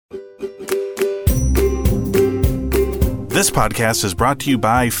This podcast is brought to you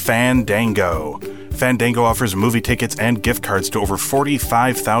by Fandango. Fandango offers movie tickets and gift cards to over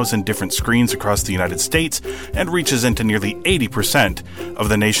 45,000 different screens across the United States and reaches into nearly 80% of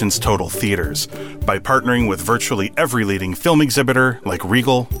the nation's total theaters. By partnering with virtually every leading film exhibitor like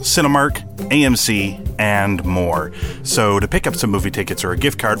Regal, Cinemark, AMC, and more. So to pick up some movie tickets or a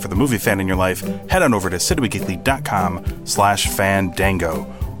gift card for the movie fan in your life, head on over to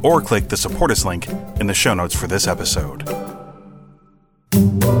cineweekly.com/Fandango or click the Support Us link in the show notes for this episode.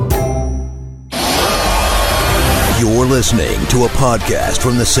 You're listening to a podcast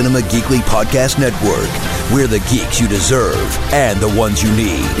from the Cinema Geekly Podcast Network. We're the geeks you deserve and the ones you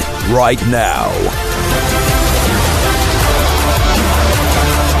need right now.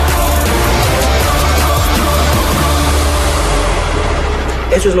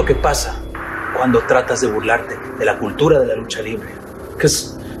 Eso es lo que pasa cuando tratas de burlarte de la cultura de la lucha libre.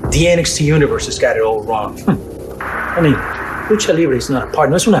 Because the NXT universe has got it all wrong. I mean, lucha libre is not a party,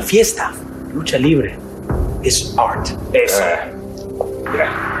 no es una fiesta. Lucha libre is art. Yeah.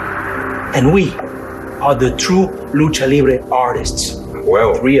 And we are the true lucha libre artists.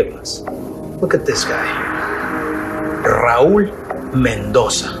 Well, three of us. Look at this guy here. Raúl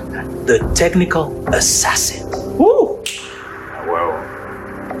Mendoza, the technical assassin. Woo! well,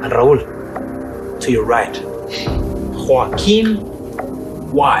 And Raúl, to your right, Joaquin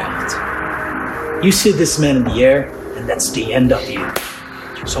Wild. You see this man in the air, and that's the end of you.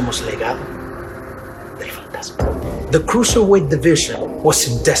 Somos legado del fantasma. The cruiserweight division was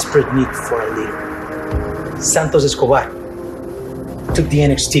in desperate need for a leader. Santos Escobar took the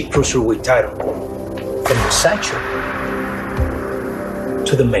NXT cruiserweight title from the sideshow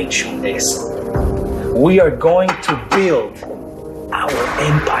to the main show. Yes. We are going to build our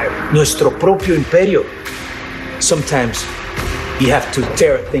empire, nuestro propio imperio. Sometimes you have to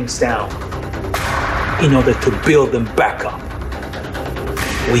tear things down in order to build them back up.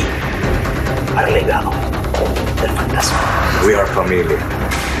 We are legado del fantasma. we are familia.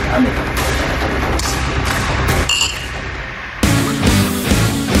 Amén.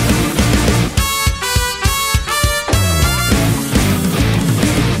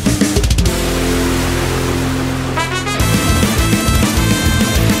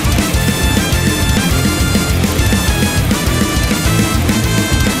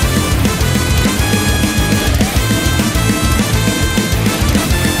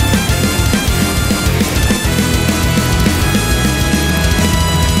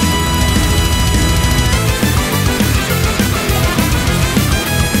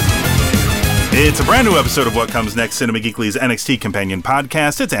 It's a brand new episode of What Comes Next, Cinema Geekly's NXT companion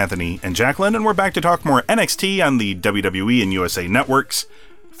podcast. It's Anthony and Jacqueline, and we're back to talk more NXT on the WWE and USA networks.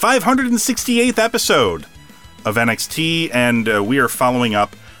 568th episode of NXT, and we are following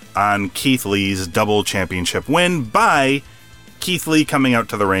up on Keith Lee's double championship win by Keith Lee coming out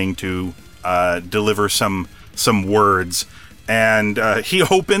to the ring to deliver some words. And he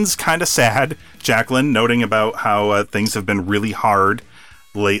opens kind of sad, Jacqueline, noting about how things have been really hard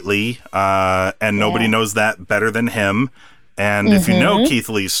lately, and nobody knows that better than him. And if you know Keith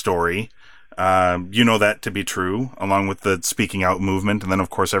Lee's story, you know that to be true, along with the speaking out movement, and then of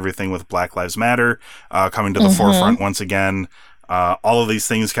course everything with Black Lives Matter coming to the forefront once again. All of these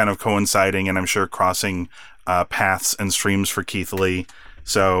things kind of coinciding, and I'm sure crossing paths and streams for Keith Lee.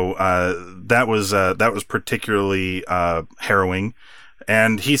 So that was particularly harrowing.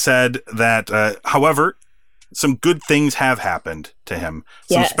 And he said that, however, some good things have happened to him.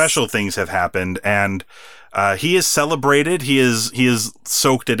 Some special things have happened, and he is celebrated. He is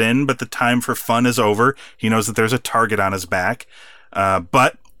soaked it in, but the time for fun is over. He knows that there's a target on his back,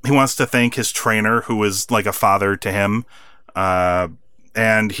 but he wants to thank his trainer, who is like a father to him,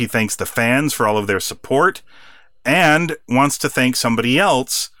 and he thanks the fans for all of their support, and wants to thank somebody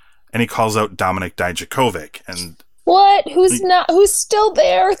else, and he calls out Dominik Dijakovic. And what? Who's still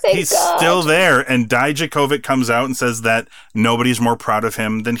there? Thank God. He's still there. And Dijakovic comes out and says that nobody's more proud of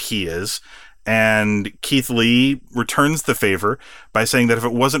him than he is. And Keith Lee returns the favor by saying that if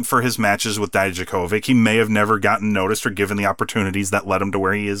it wasn't for his matches with Dijakovic, he may have never gotten noticed or given the opportunities that led him to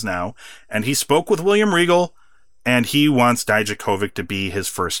where he is now. And he spoke with William Regal, and he wants Dijakovic to be his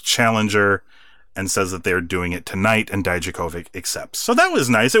first challenger, and says that they're doing it tonight, and Dijakovic accepts. So that was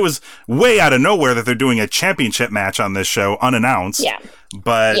nice. It was way out of nowhere that they're doing a championship match on this show, unannounced. Yeah.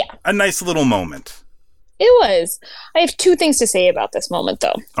 But a nice little moment. It was. I have two things to say about this moment,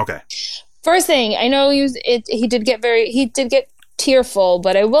 though. Okay. First thing, I know he did get tearful,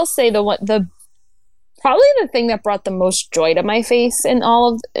 but I will say probably the thing that brought the most joy to my face in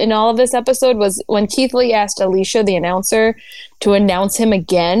all of this episode was when Keith Lee asked Alicia, the announcer, to announce him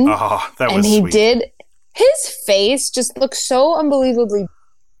again. Oh, that was and he sweet. did, his face just looks so unbelievably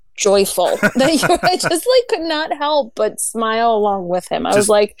joyful that I just could not help but smile along with him. I was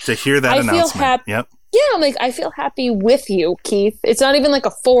like, to hear that announcement. Yep. Yeah, I'm like, I feel happy with you, Keith. It's not even like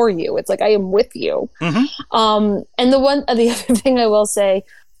a for you. It's like I am with you. Mm-hmm. And the other thing I will say,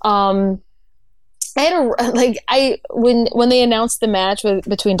 I had when they announced the match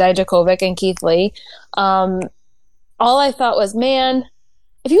between Dijakovic and Keith Lee, all I thought was, man,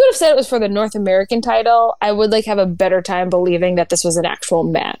 if you would have said it was for the North American title, I would have a better time believing that this was an actual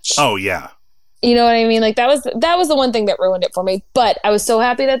match. Oh yeah. You know what I mean? Like that was the one thing that ruined it for me. But I was so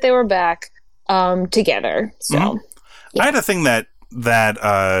happy that they were back together. So I had a thing that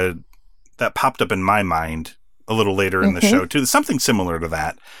popped up in my mind a little later in the show too. Something similar to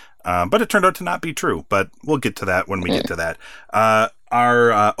that. But it turned out to not be true. But we'll get to that when we get to that.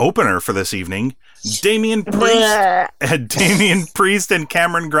 Our opener for this evening, Damian Priest and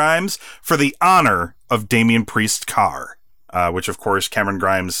Cameron Grimes for the honor of Damian Priest's car, which of course Cameron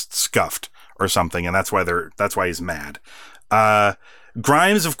Grimes scuffed or something, and that's why he's mad.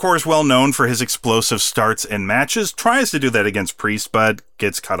 Grimes, of course, well known for his explosive starts in matches, tries to do that against Priest, but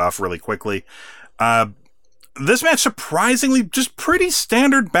gets cut off really quickly. This match, surprisingly, just pretty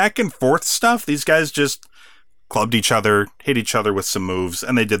standard back and forth stuff. These guys just clubbed each other, hit each other with some moves,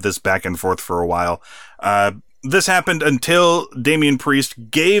 and they did this back and forth for a while. This happened until Damian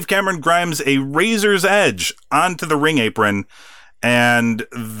Priest gave Cameron Grimes a razor's edge onto the ring apron, and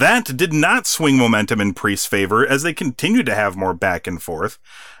that did not swing momentum in Priest's favor as they continued to have more back and forth.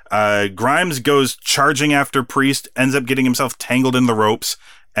 Grimes goes charging after Priest, ends up getting himself tangled in the ropes,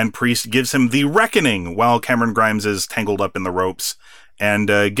 and Priest gives him the reckoning while Cameron Grimes is tangled up in the ropes and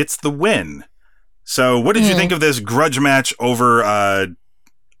gets the win. So what did you think of this grudge match over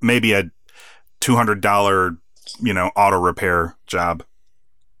maybe a $200, auto repair job?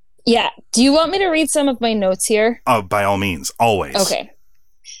 Yeah. Do you want me to read some of my notes here? Oh, by all means. Always. Okay.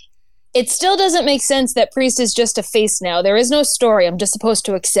 It still doesn't make sense that Priest is just a face now. There is no story. I'm just supposed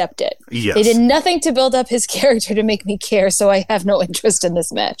to accept it. Yes. They did nothing to build up his character to make me care, so I have no interest in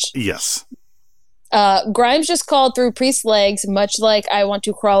this match. Yes. Grimes just called through Priest's legs, much like I want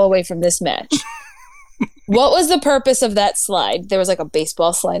to crawl away from this match. What was the purpose of that slide? There was a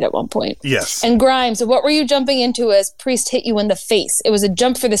baseball slide at one point. Yes. And Grimes, what were you jumping into as Priest hit you in the face? It was a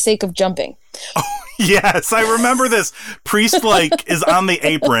jump for the sake of jumping. Oh, yes, I remember this. Priest is on the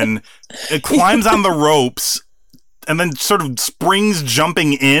apron, climbs on the ropes, and then sort of springs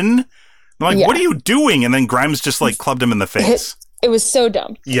jumping in. I'm like, what are you doing? And then Grimes just clubbed him in the face. It was so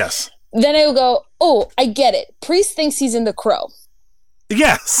dumb. Yes. Then I would go, oh, I get it. Priest thinks he's in the Crow.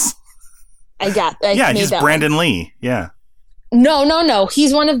 Yes. He's Brandon Lee. Yeah. No.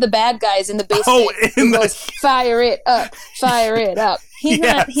 He's one of the bad guys in the basement. Oh, who goes, fire it up, fire it up.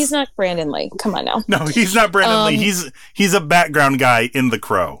 He's not Brandon Lee. Come on now. No, he's not Brandon Lee. He's a background guy in The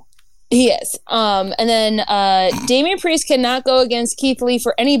Crow. He is. And then Damian Priest cannot go against Keith Lee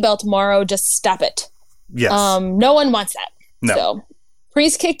for any belt tomorrow. Just stop it. Yes. No one wants that. No. So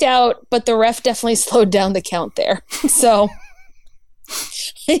Priest kicked out, but the ref definitely slowed down the count there. So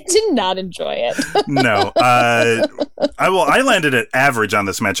I did not enjoy it. No. I landed at average on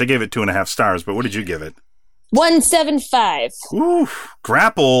this match. I gave it 2.5 stars, but what did you give it? 1.75. Ooh,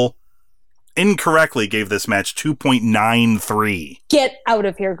 Grapple incorrectly gave this match 2.93. Get out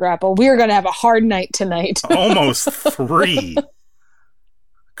of here, Grapple. We're going to have a hard night tonight. Almost 3.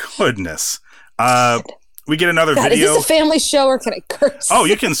 Goodness. We get another video. Is this a family show or can I curse? Oh,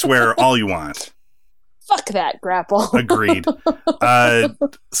 you can swear all you want. Fuck that, Grapple. Agreed.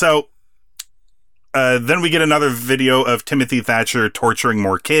 So then we get another video of Timothy Thatcher torturing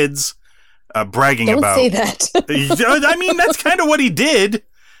more kids, bragging about. Don't say that. I mean, that's kind of what he did.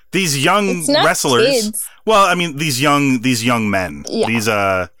 These young wrestlers. Kids. Well, I mean, these young men. Yeah. These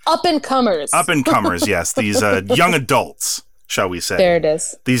up and comers. Yes. These young adults, shall we say? There it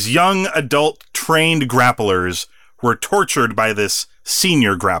is. These young adult trained grapplers were tortured by this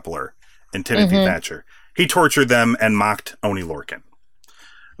senior grappler in Timothy Thatcher. He tortured them and mocked Oney Lorcan.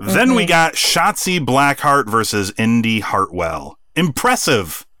 Then we got Shotzi Blackheart versus Indy Hartwell.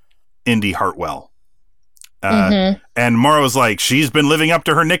 Impressive Indy Hartwell. And Morrow's like, she's been living up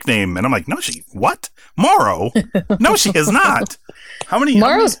to her nickname. And I'm like, no, what? Morrow? No, she has not.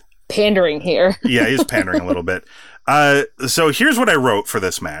 Morrow's pandering here. Yeah, he's pandering a little bit. So here's what I wrote for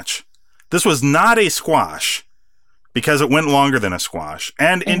this match. This was not a squash, because it went longer than a squash.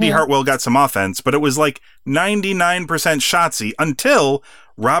 And Indy Hartwell got some offense, but it was 99% Shotzi until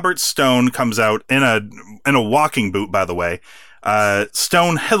Robert Stone comes out in a walking boot, by the way.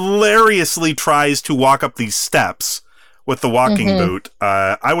 Stone hilariously tries to walk up these steps with the walking boot.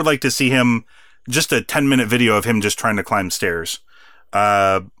 I would like to see him just a 10-minute video of him just trying to climb stairs.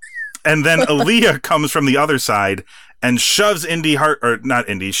 And then Aaliyah comes from the other side and shoves she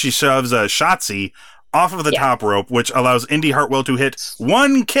shoves Shotzi off of the top rope, which allows Indy Hartwell to hit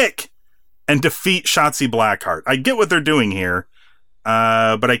one kick and defeat Shotzi Blackheart. I get what they're doing here,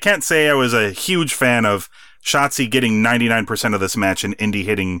 but I can't say I was a huge fan of Shotzi getting 99% of this match and Indy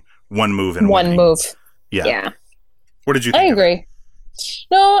hitting one move and one winning. move. Yeah. What did you think? I agree.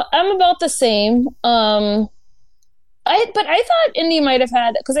 No, I'm about the same. But I thought Indy might have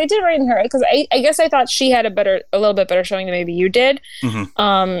had, because I did write in her, because I guess I thought she had a little bit better showing than maybe you did.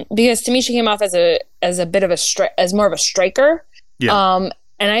 Mm-hmm. Because to me she came off as a bit of as more of a striker. Yeah.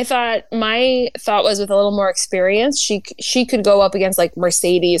 And I thought, my thought was, with a little more experience, she could go up against like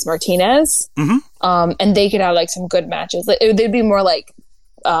Mercedes Martinez, and they could have like some good matches. They'd be more like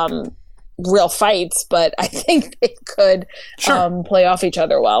real fights, but I think they could play off each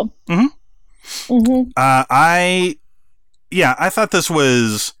other well. Mm-hmm. Mm-hmm. I thought this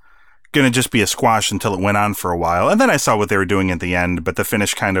was going to just be a squash until it went on for a while. And then I saw what they were doing at the end, but the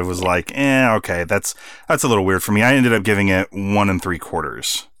finish kind of was like, okay, that's a little weird for me. I ended up giving it 1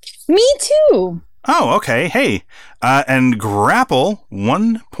 3/4. Me too. Oh, okay. Hey, and Grapple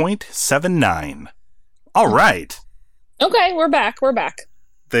 1.79. All right. Okay, we're back.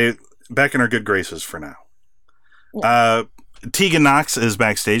 They back in our good graces for now. Yeah. Tegan Knox is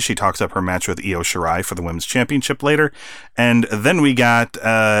backstage. She talks up her match with Io Shirai for the Women's Championship later. And then we got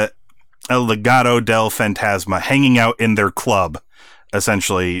El Legado del Fantasma hanging out in their club,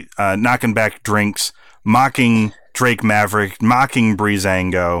 essentially, knocking back drinks, mocking Drake Maverick, mocking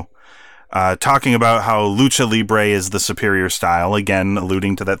Breezango, talking about how Lucha Libre is the superior style, again,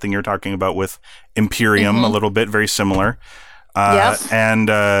 alluding to that thing you're talking about with Imperium, a little bit, very similar.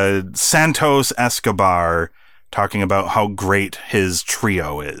 And Santos Escobar talking about how great his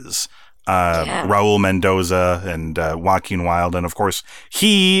trio is. Raul Mendoza and Joaquin Wilde. And of course,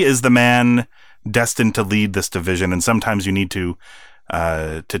 he is the man destined to lead this division. And sometimes you need to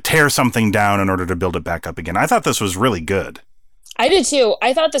tear something down in order to build it back up again. I thought this was really good. I did too.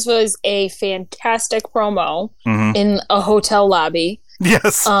 I thought this was a fantastic promo in a hotel lobby.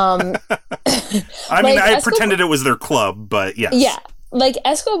 Yes. I mean, I pretended it was their club, but yes. Yeah. Like,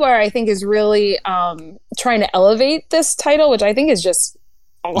 Escobar, I think, is really trying to elevate this title, which I think is just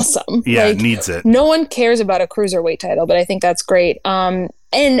awesome. Yeah, like, it needs it. No one cares about a cruiserweight title, but I think that's great. And,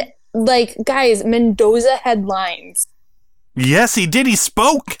 like, guys, Mendoza headlines. Yes, he did. He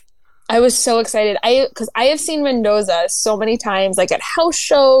spoke. I was so excited. Because I have seen Mendoza so many times, like, at house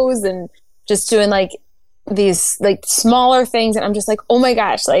shows and just doing, like, these like smaller things, and I'm just like, oh my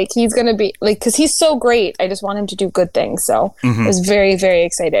gosh, like he's gonna be like, because he's so great, I just want him to do good things. So I was very, very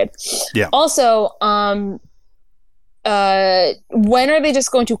excited. Yeah. Also, when are they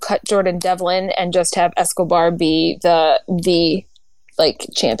just going to cut Jordan Devlin and just have Escobar be the like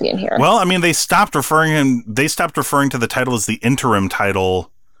champion here? Well, I mean, they stopped referring to the title as the interim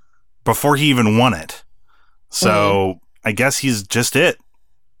title before he even won it. So I guess he's just it.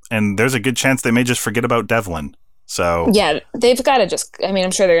 And there's a good chance they may just forget about Devlin. So yeah, they've got to just, I mean,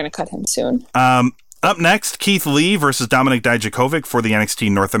 I'm sure they're going to cut him soon. Up next, Keith Lee versus Dominik Dijakovic for the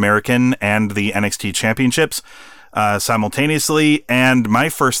NXT North American and the NXT Championships simultaneously. And my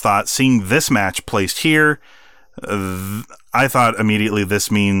first thought, seeing this match placed here, I thought immediately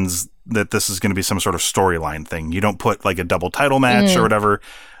this means that this is going to be some sort of storyline thing. You don't put like a double title match or whatever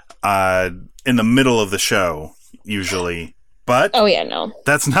in the middle of the show, usually. But no,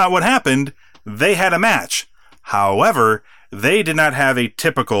 that's not what happened. They had a match. However, they did not have a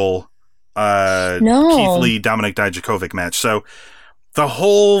typical Keith Lee Dominik Dijakovic match. So the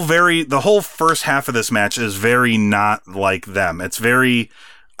whole first half of this match is very not like them. It's very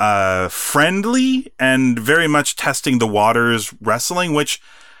friendly and very much testing the waters wrestling, which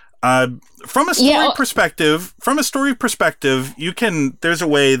from a story perspective, there's a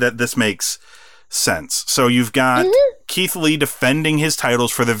way that this makes sense. So you've got Keith Lee defending his titles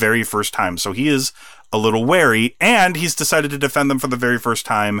for the very first time. So he is a little wary, and he's decided to defend them for the very first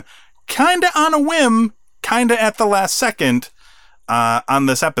time, kind of on a whim, kind of at the last second on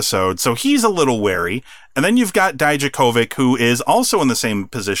this episode. So he's a little wary. And then you've got Dijakovic, who is also in the same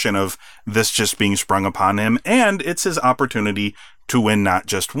position of this just being sprung upon him. And it's his opportunity to win not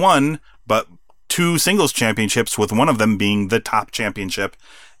just one, but 2 singles championships, with one of them being the top championship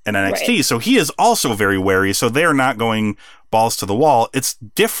in NXT. Right. So he is also very wary. So they're not going balls to the wall. It's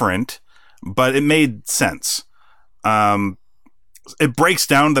different, but it made sense. It breaks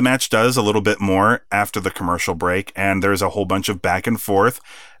down, the match does, a little bit more after the commercial break, and there's a whole bunch of back and forth,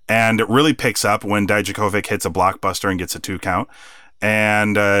 and it really picks up when Dijakovic hits a blockbuster and gets a 2 count.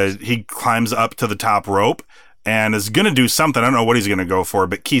 and he climbs up to the top rope and is going to do something. I don't know what he's going to go for,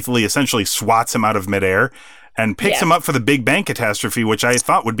 but Keith Lee essentially swats him out of midair and picks him up for the Big Bang Catastrophe, which I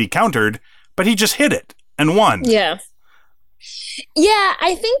thought would be countered, but he just hit it and won. Yeah. Yeah,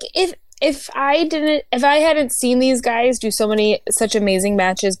 I think if I hadn't seen these guys do such amazing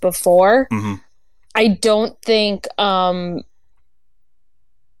matches before, I don't think I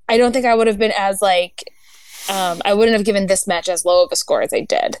would have been as like I wouldn't have given this match as low of a score as I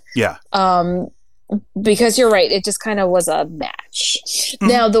did. Yeah. Because you're right, it just kind of was a match.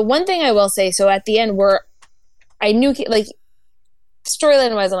 Now, the one thing I will say, so at the end I knew, like,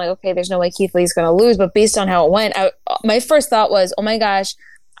 storyline wise, I'm like, okay, there's no way Keith Lee's going to lose, but based on how it went, my first thought was, oh my gosh,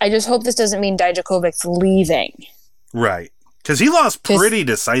 I just hope this doesn't mean Dijakovic's leaving. Right. Because he lost pretty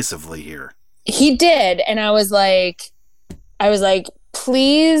decisively here. He did, and I was like,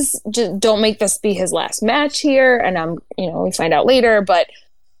 please just don't make this be his last match here. And we find out later, but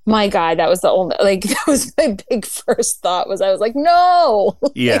my God, that was that was my big first thought was I was like, no.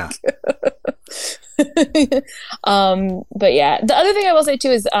 Yeah. But yeah, the other thing I will say too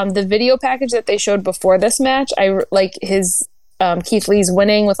is the video package that they showed before this match. I like his Keith Lee's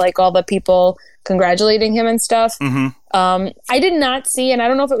winning with like all the people congratulating him and stuff. I did not see, and I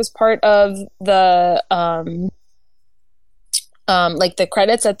don't know if it was part of the like the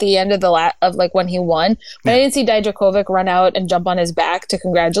credits at the end of of like when he won, but I didn't see Dijakovic run out and jump on his back to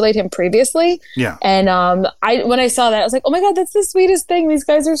congratulate him previously. Yeah. And when I saw that, I was like, oh my God, that's the sweetest thing. These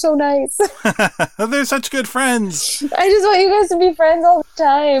guys are so nice. They're such good friends. I just want you guys to be friends all the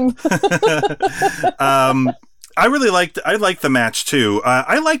time. I liked the match too.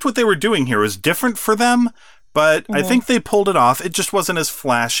 I liked what they were doing here. It was different for them, but I think they pulled it off. It just wasn't as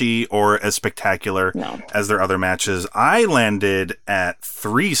flashy or as spectacular as their other matches. I landed at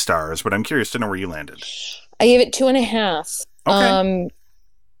 3 stars, but I'm curious to know where you landed. I gave it 2.5. Okay.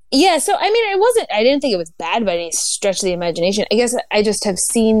 Yeah, so I mean, I didn't think it was bad by any stretch of the imagination. I guess I just have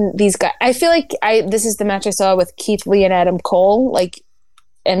seen these guys. I feel like this is the match I saw with Keith Lee and Adam Cole. Like,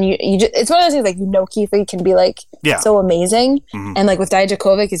 and you just, it's one of those things like, Keith Lee can be like so amazing. And like with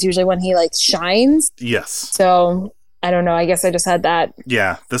Dijakovic is usually when he like shines. Yes. So I don't know. I guess I just had that.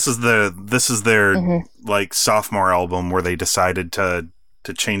 Yeah. This is their like sophomore album where they decided to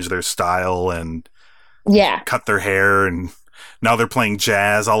change their style and cut their hair, and now they're playing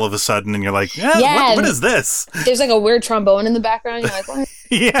jazz all of a sudden, and you're like, what is this? There's like a weird trombone in the background. You're like, what?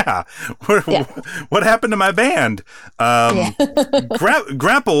 Yeah. What happened to my band?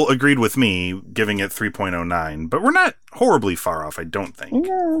 Grapple agreed with me, giving it 3.09, but we're not horribly far off, I don't think.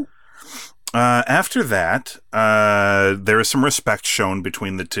 No. After that, there is some respect shown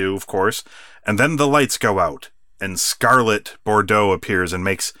between the two, of course, and then the lights go out, and Scarlett Bordeaux appears and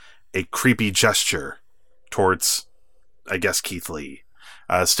makes a creepy gesture towards, I guess, Keith Lee.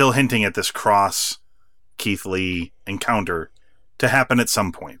 Still hinting at this cross Keith Lee encounter to happen at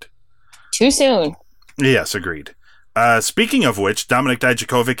some point. Too soon. Yes, agreed. Speaking of which, Dominik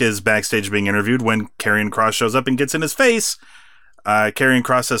Dijakovic is backstage being interviewed when Karrion Kross shows up and gets in his face. Karrion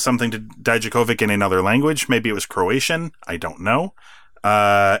Kross says something to Dijakovic in another language. Maybe it was Croatian. I don't know.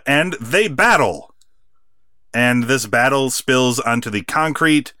 And they battle. And this battle spills onto the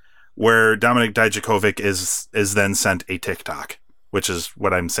concrete, where Dominik Dijakovic is then sent a TikTok, which is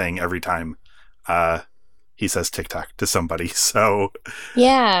what I'm saying every time he says TikTok to somebody. So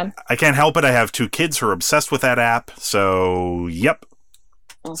yeah, I can't help it. I have 2 kids who are obsessed with that app. So yep.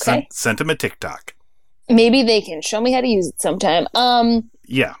 Okay. Sent him a TikTok. Maybe they can show me how to use it sometime.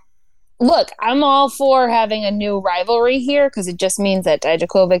 Yeah. Look, I'm all for having a new rivalry here because it just means that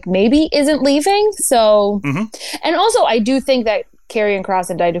Dijakovic maybe isn't leaving. So, and also I do think that Karrion Kross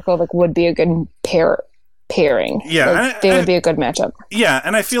and Dijakovic would be a good pairing. Yeah. Like, they would be a good matchup. Yeah,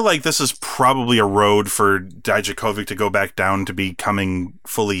 and I feel like this is probably a road for Dijakovic to go back down to becoming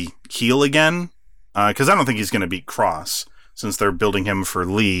fully heel again. Because I don't think he's going to beat Kross, since they're building him for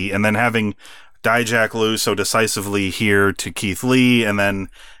Lee. And then having Dijak lose so decisively here to Keith Lee, and then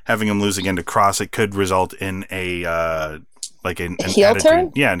having him lose again to Kross, it could result in an heel attitude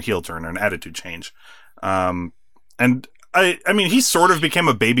turn? Yeah, a heel turn or an attitude change. And I mean, he sort of became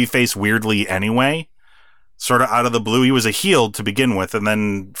a babyface weirdly anyway, sort of out of the blue. He was a heel to begin with, and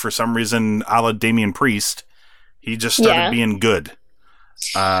then for some reason, a la Damian Priest, he just started being good.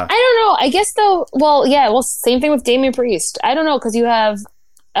 I don't know. I guess though, same thing with Damian Priest. I don't know, because you have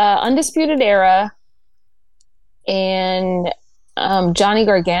Undisputed Era and Johnny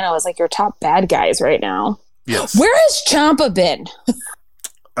Gargano is like your top bad guys right now. Yes. Where has Ciampa been?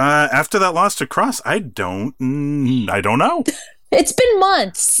 After that loss to Kross, I don't know. It's been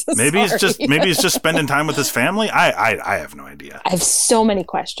months. Maybe Sorry. he's just spending time with his family. I have no idea. I have so many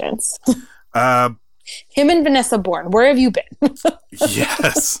questions. Him and Vanessa Bourne, where have you been?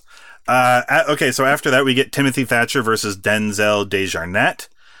 Yes. Okay, so after that we get Timothy Thatcher versus Denzel Desjardins.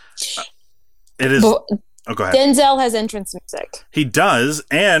 It is. Go ahead. Denzel has entrance music. He does,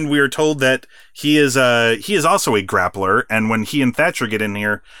 and we are told that he is also a grappler. And when he and Thatcher get in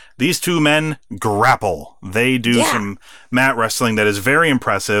here, these two men grapple. They do some mat wrestling that is very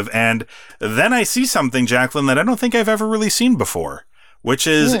impressive. And then I see something, Jacqueline, that I don't think I've ever really seen before, which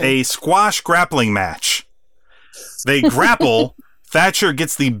is a squash grappling match. They grapple. Thatcher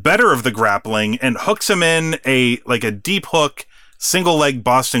gets the better of the grappling and hooks him in a deep hook, single leg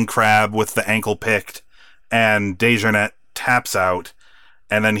Boston Crab with the ankle picked, and Desjardins taps out,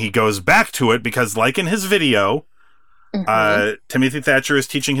 and then he goes back to it because, like in his video, Timothy Thatcher is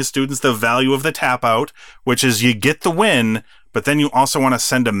teaching his students the value of the tap out, which is you get the win, but then you also want to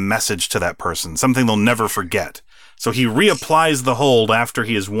send a message to that person, something they'll never forget. So he reapplies the hold after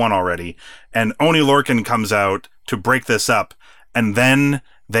he has won already, and Oney Lorcan comes out to break this up, and then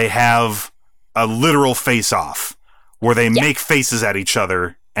they have a literal face-off where they make faces at each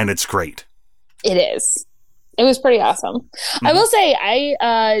other, and it's great. It is. It was pretty awesome. Mm-hmm. I will say,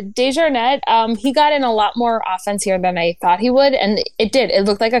 Desjardins, he got in a lot more offense here than I thought he would, and it did. It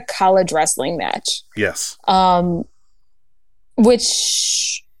looked like a college wrestling match. Yes.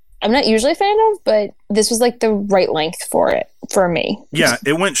 Which I'm not usually a fan of, but this was like the right length for me. Yeah,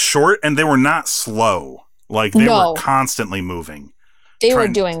 it went short, and they were not slow. Like, they were constantly moving. They were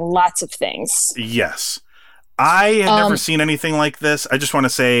doing lots of things. Yes. I had never seen anything like this. I just want to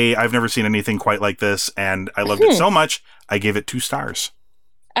say I've never seen anything quite like this, and I loved it so much, I gave it 2 stars.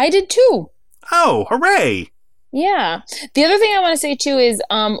 I did too. Oh, hooray. Yeah. The other thing I want to say too is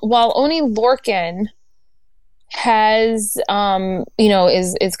while Oney Lorcan has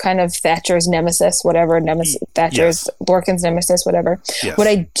is kind of Thatcher's nemesis, whatever, Lorcan's nemesis, whatever. Yes. What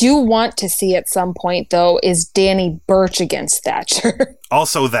I do want to see at some point though is Danny Burch against Thatcher.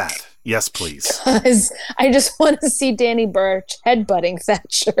 Also that. Yes, please. Because I just want to see Danny Burch headbutting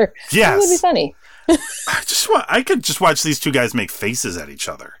Thatcher. Yes. It would be funny. I could just watch these two guys make faces at each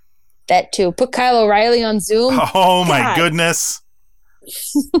other. That too. Put Kyle O'Reilly on Zoom. Oh my goodness.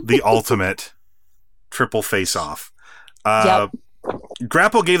 The ultimate triple face-off.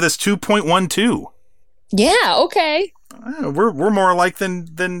 Grapple gave this 2.12. Yeah, okay. We're more alike than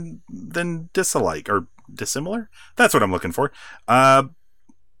disalike or dissimilar. That's what I'm looking for.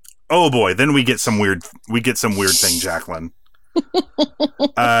 Oh boy, then we get some weird thing, Jacqueline.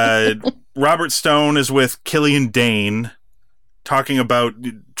 Robert Stone is with Killian Dane talking about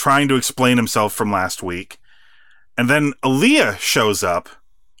trying to explain himself from last week. And then Aaliyah shows up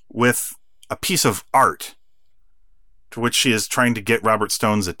with a piece of art to which she is trying to get Robert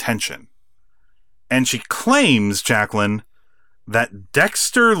Stone's attention. And she claims, Jacqueline, that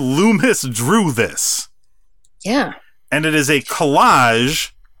Dexter Loomis drew this. Yeah. And it is a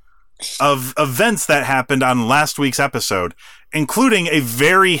collage of events that happened on last week's episode, including a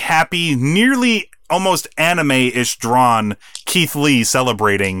very happy, nearly almost anime-ish drawn Keith Lee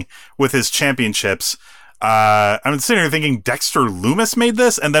celebrating with his championships. I'm sitting here thinking Dexter Loomis made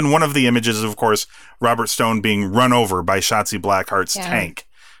this, and then one of the images is, of course, Robert Stone being run over by Shotzi Blackheart's tank.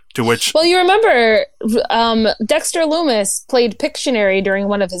 To which, well, you remember Dexter Loomis played Pictionary during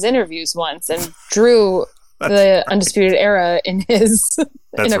one of his interviews once and drew the Undisputed Era in his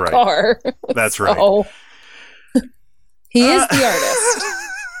in a car. That's right. He is the artist.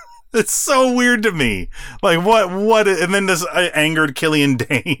 It's so weird to me. Like, what, and then this angered Killian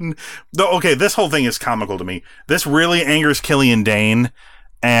Dane. Okay, this whole thing is comical to me. This really angers Killian Dane,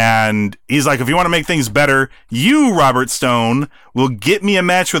 and he's like, if you want to make things better, you, Robert Stone, will get me a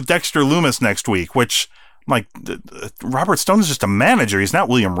match with Dexter Loomis next week, which, I'm like, Robert Stone is just a manager. He's not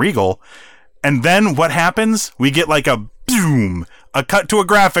William Regal. And then what happens? We get like a boom, a cut to a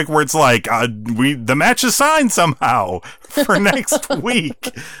graphic where it's like, the match is signed somehow for next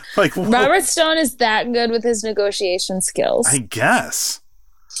week. Like, Robert Stone is that good with his negotiation skills. I guess.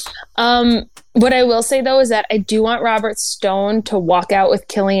 What I will say though is that I do want Robert Stone to walk out with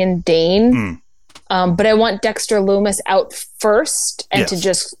Killian Dane, but I want Dexter Loomis out first and to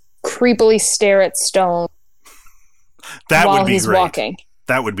just creepily stare at Stone while he's walking.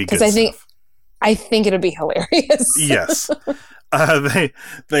 That would be good. Because I think it'll be hilarious. Yes.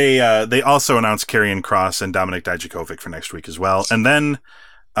 They also announced Karrion Kross and Dominik Dijakovic for next week as well. And then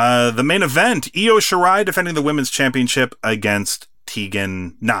the main event, Io Shirai defending the women's championship against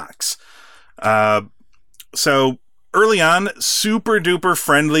Tegan Nox. So early on, super duper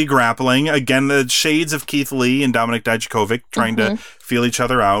friendly grappling. Again, the shades of Keith Lee and Dominik Dijakovic trying to feel each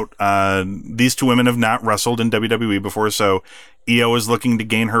other out. These two women have not wrestled in WWE before, so Io is looking to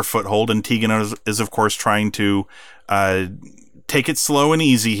gain her foothold, and Tegan is of course, trying to take it slow and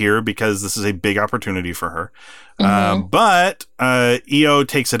easy here because this is a big opportunity for her. But Io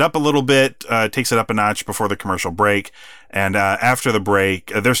takes it up a little bit, takes it up a notch before the commercial break. And after the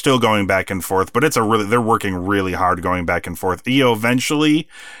break, they're still going back and forth, but they're working really hard going back and forth. Io eventually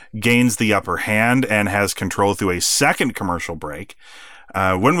gains the upper hand and has control through a second commercial break.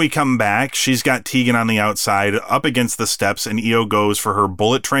 When we come back, she's got Tegan on the outside up against the steps, and Io goes for her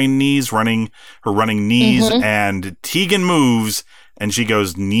bullet train knees, her running knees, and Tegan moves, and she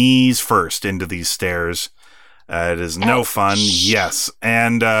goes knees first into these stairs. It is no fun. Yes.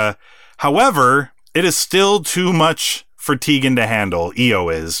 And, however, it is still too much for Tegan to handle. Io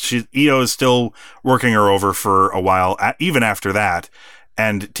is still working her over for a while, even after that.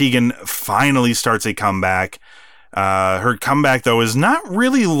 And Tegan finally starts a comeback. Her comeback, though, is not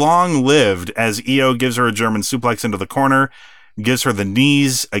really long-lived as Io gives her a German suplex into the corner, gives her the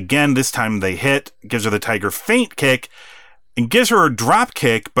knees. Again, this time they hit, gives her the Tiger Feint kick, and gives her a drop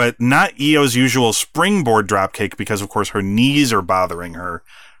kick, but not Io's usual springboard drop kick because, of course, her knees are bothering her.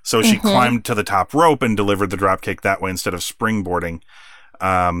 So she climbed to the top rope and delivered the drop kick that way instead of springboarding.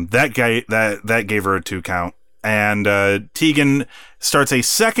 That gave her a 2 count. And Tegan starts a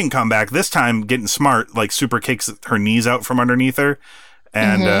second comeback, this time getting smart, like super kicks her knees out from underneath her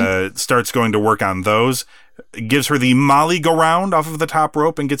and starts going to work on those. Gives her the Molly go round off of the top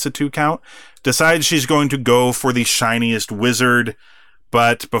rope and gets a 2 count. Decides she's going to go for the shiniest wizard,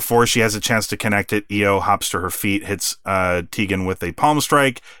 but before she has a chance to connect it, Io hops to her feet, hits Tegan with a palm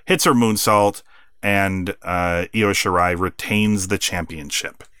strike, hits her moonsault, and Io Shirai retains the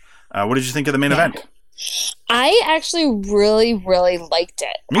championship. What did you think of the main event? I actually really, really liked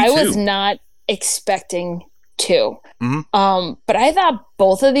it. Me too. I was not expecting to. But I thought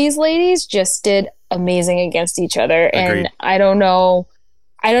both of these ladies just did amazing against each other. Agreed. And I don't know.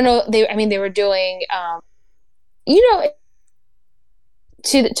 They were doing,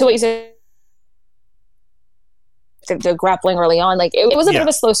 to what you said, the grappling early on, like it was a bit of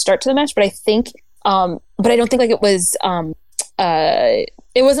a slow start to the match, but I think, but I don't think like it was,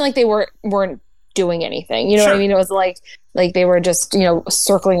 it wasn't like they weren't doing anything, you know what I mean? It was like they were just,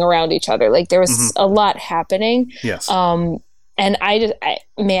 circling around each other. Like there was a lot happening. Yes. And I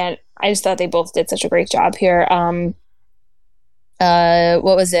just thought they both did such a great job here.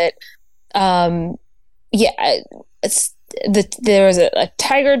 What was it? There was a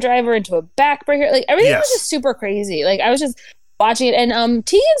tiger driver into a backbreaker. Like everything was just super crazy. Like I was just watching it, and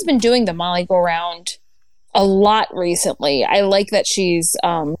Tegan's been doing the Molly go round a lot recently. I like that she's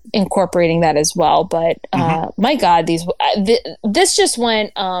incorporating that as well. But my God, this just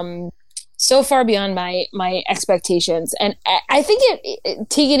went so far beyond my expectations, and I think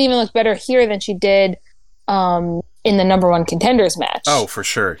Tegan even looked better here than she did in the number one contenders match. Oh, for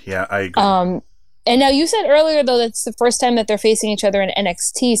sure. Yeah, I agree. And now you said earlier, though, that's the first time that they're facing each other in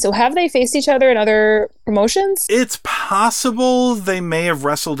NXT. So have they faced each other in other promotions? It's possible they may have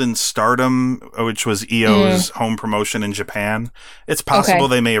wrestled in Stardom, which was Io's home promotion in Japan. It's possible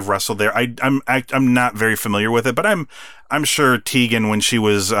they may have wrestled there. I'm not very familiar with it, but I'm sure Tegan, when she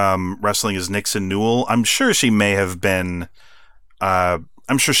was wrestling as Nixon Newell, I'm sure she may have been.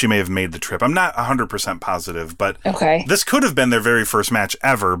 I'm sure she may have made the trip. I'm not 100% positive, but this could have been their very first match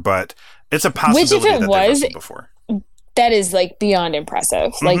ever. But it's a possibility that they've wrestled before. That is like beyond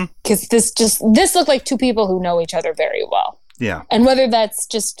impressive. Like, because this looked like two people who know each other very well. Yeah. And whether that's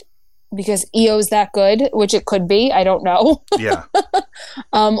just because Io's that good, which it could be, I don't know. Yeah.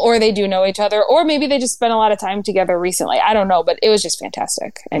 Or they do know each other, or maybe they just spent a lot of time together recently. I don't know, but it was just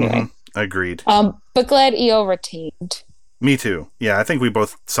fantastic. Anyway. Agreed. But glad Io retained. Me too. Yeah, I think we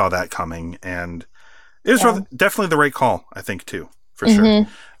both saw that coming, and it was definitely the right call, I think, too, for sure.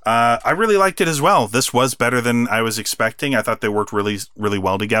 I really liked it as well. This was better than I was expecting. I thought they worked really, really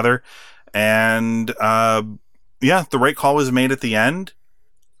well together. And, the right call was made at the end.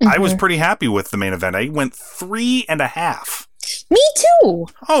 I was pretty happy with the main event. I went 3.5. Me too.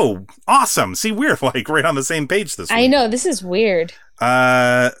 Oh, awesome. See, we're like right on the same page this week. I know, this is weird.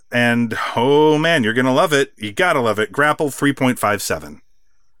 And oh man, you're going to love it. You got to love it. Grapple 3.57.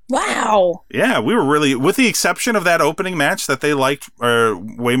 Wow. Yeah, we were really, with the exception of that opening match that they liked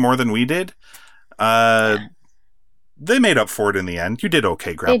way more than we did. They made up for it in the end. You did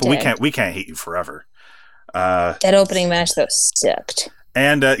okay, Grapple. We can't hate you forever. That opening match though sucked.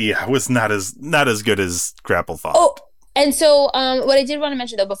 And it was not as good as Grapple thought. And so, what I did want to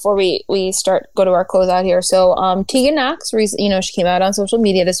mention though before we go to our closeout here. So, Tegan Knox, she came out on social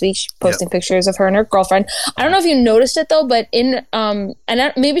media this week, posting pictures of her and her girlfriend. I don't know if you noticed it though, but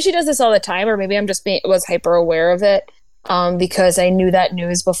maybe she does this all the time, or maybe I'm just was hyper aware of it because I knew that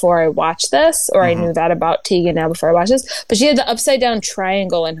news before I watched this, or I knew that about Tegan now before I watched this. But she had the upside down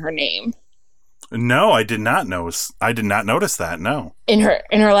triangle in her name. No, I did not notice. I did not notice that. No. In her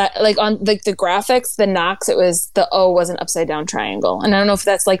like on like the graphics, the Knox, it was the O was an upside down triangle, and I don't know if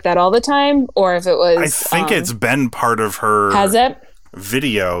that's like that all the time or if it was. I think it's been part of her. Has it?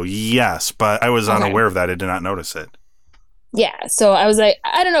 Video, yes, but I was unaware of that. I did not notice it. Yeah, so I was like,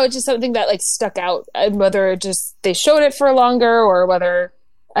 I don't know, it's just something that like stuck out. Whether just they showed it for longer or whether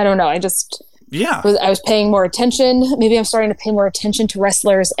I don't know. I was paying more attention. Maybe I'm starting to pay more attention to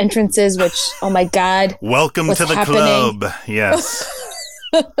wrestlers' entrances, which, oh my God. Welcome to the club. Yes.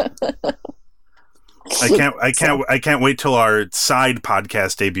 I can't wait till our side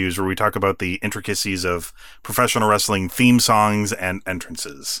podcast debuts where we talk about the intricacies of professional wrestling theme songs and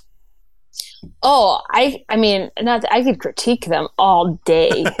entrances. Oh, I mean, I could critique them all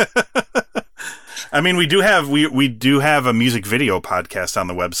day. I mean, we do have a music video podcast on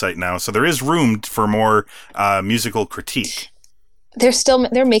the website now, so there is room for more musical critique.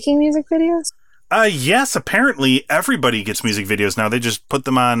 They're making music videos? Yes, apparently everybody gets music videos now. They just put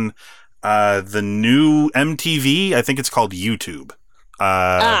them on the new MTV. I think it's called YouTube.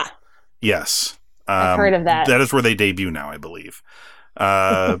 Yes. I've heard of that. That is where they debut now, I believe.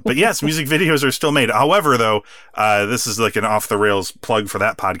 But yes, music videos are still made. However, though, this is like an off the rails plug for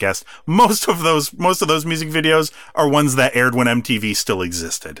that podcast. Most of those music videos are ones that aired when MTV still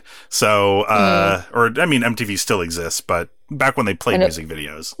existed. So, MTV still exists, but back when they played music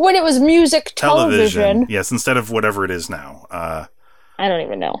videos. When it was music television. Yes, instead of whatever it is now. I don't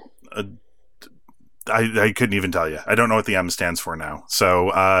even know. I couldn't even tell you. I don't know what the M stands for now.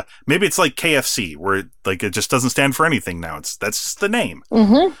 So maybe it's like KFC, where it just doesn't stand for anything now. That's just the name.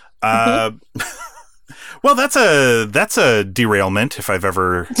 Mm-hmm. Well, that's a derailment if I've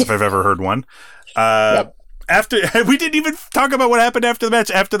ever heard one. Yep. After we didn't even talk about what happened after the match.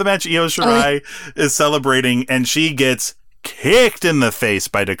 After the match, Io Shirai is celebrating, and she gets kicked in the face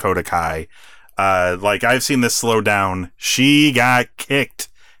by Dakota Kai. I've seen this slow down. She got kicked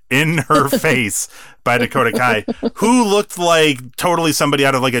in her face by Dakota Kai, who looked like totally somebody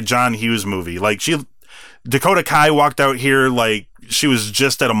out of like a John Hughes movie. Dakota Kai walked out here like she was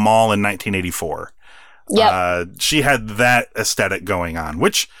just at a mall in 1984. Yeah, she had that aesthetic going on,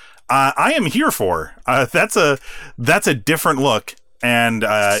 which I am here for. That's a different look, and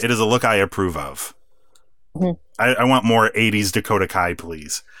it is a look I approve of. Mm-hmm. I want more 80s Dakota Kai,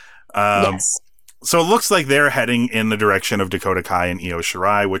 please. Yes. So it looks like they're heading in the direction of Dakota Kai and Io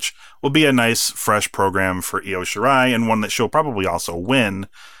Shirai, which will be a nice, fresh program for Io Shirai and one that she'll probably also win.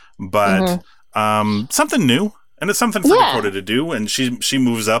 But something new, and it's something for Dakota to do, and she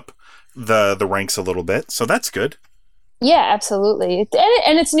moves up the ranks a little bit, so that's good. Yeah, absolutely,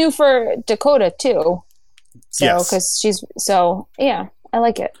 and it's new for Dakota too. So because I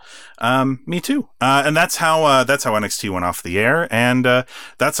like it. Me too. And that's how NXT went off the air, and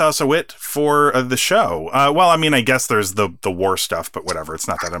that's also it for the show. Well, I mean, I guess there's the war stuff, but whatever. It's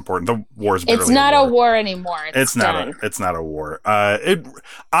not that important. The war's barely. It's not a war anymore. It's not a war.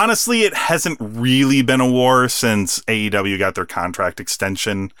 Honestly, it hasn't really been a war since AEW got their contract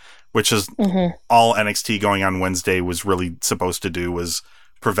extension, which is all NXT going on Wednesday was really supposed to do, was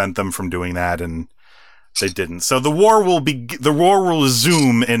prevent them from doing that, and they didn't. So the war will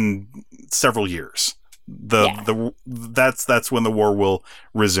resume in several years. That's when the war will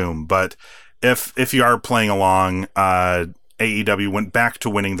resume. But if you are playing along, AEW went back to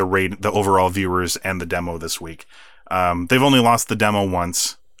winning the overall viewers and the demo this week. They've only lost the demo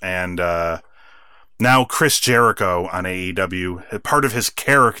once, and now Chris Jericho on AEW, part of his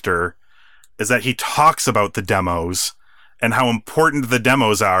character is that he talks about the demos and how important the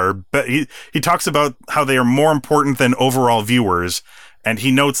demos are, but he talks about how they are more important than overall viewers, and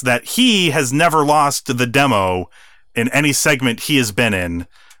he notes that he has never lost the demo in any segment he has been in,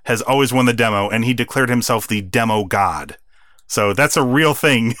 has always won the demo, and he declared himself the demo god. So that's a real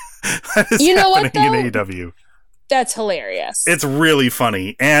thing that is happening in AEW. That's hilarious. It's really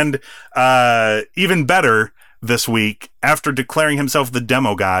funny, and even better, this week, after declaring himself the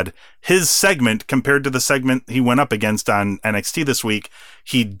demo god, his segment, compared to the segment he went up against on NXT this week,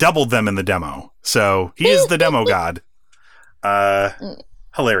 he doubled them in the demo. So he is the demo god.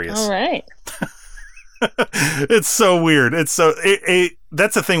 Hilarious. All right. It's so weird. It's so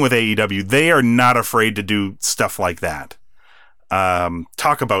that's the thing with AEW. They are not afraid to do stuff like that.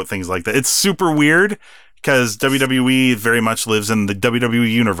 Talk about things like that. It's super weird because WWE very much lives in the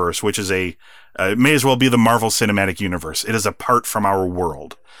WWE universe, which is it may as well be the Marvel Cinematic Universe. It is apart from our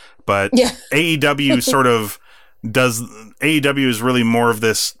world. But AEW sort of AEW is really more of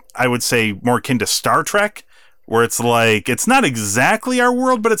this, I would say, more akin to Star Trek, where it's like, it's not exactly our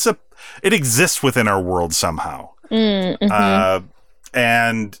world, but it exists within our world somehow. Mm-hmm.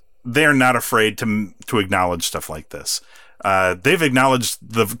 And they're not afraid to acknowledge stuff like this. They've acknowledged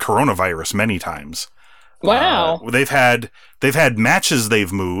the coronavirus many times. Wow. They've had matches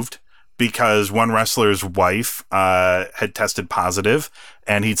they've moved because one wrestler's wife had tested positive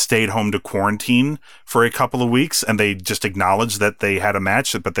and he'd stayed home to quarantine for a couple of weeks, and they just acknowledged that they had a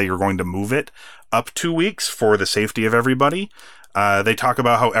match, but they were going to move it up 2 weeks for the safety of everybody. They talk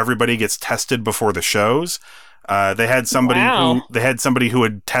about how everybody gets tested before the shows. They had somebody who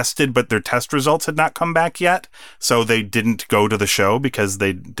had tested, but their test results had not come back yet, so they didn't go to the show because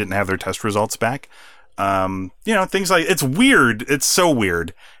they didn't have their test results back. Things like, it's weird. It's so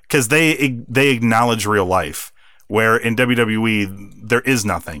weird because they acknowledge real life, where in WWE there is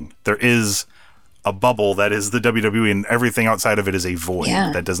nothing. There is a bubble that is the WWE, and everything outside of it is a void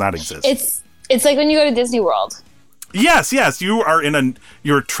that does not exist. It's like when you go to Disney World. Yes, you are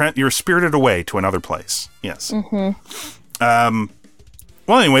you're spirited away to another place. Yes. Mm-hmm.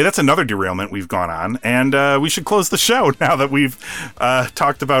 Well, anyway, that's another derailment we've gone on, and we should close the show now that we've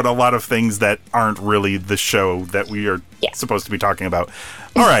talked about a lot of things that aren't really the show that we are supposed to be talking about.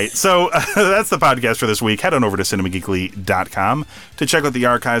 All right, so that's the podcast for this week. Head on over to cinemageekly.com to check out the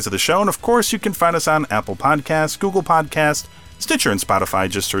archives of the show, and of course, you can find us on Apple Podcasts, Google Podcasts, Stitcher, and Spotify.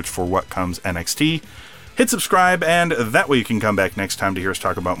 Just search for What Comes NXT. Hit subscribe, and that way you can come back next time to hear us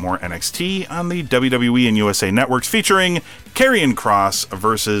talk about more NXT on the WWE and USA Networks, featuring Karrion Kross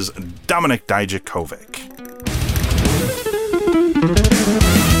versus Dominik Dijakovic.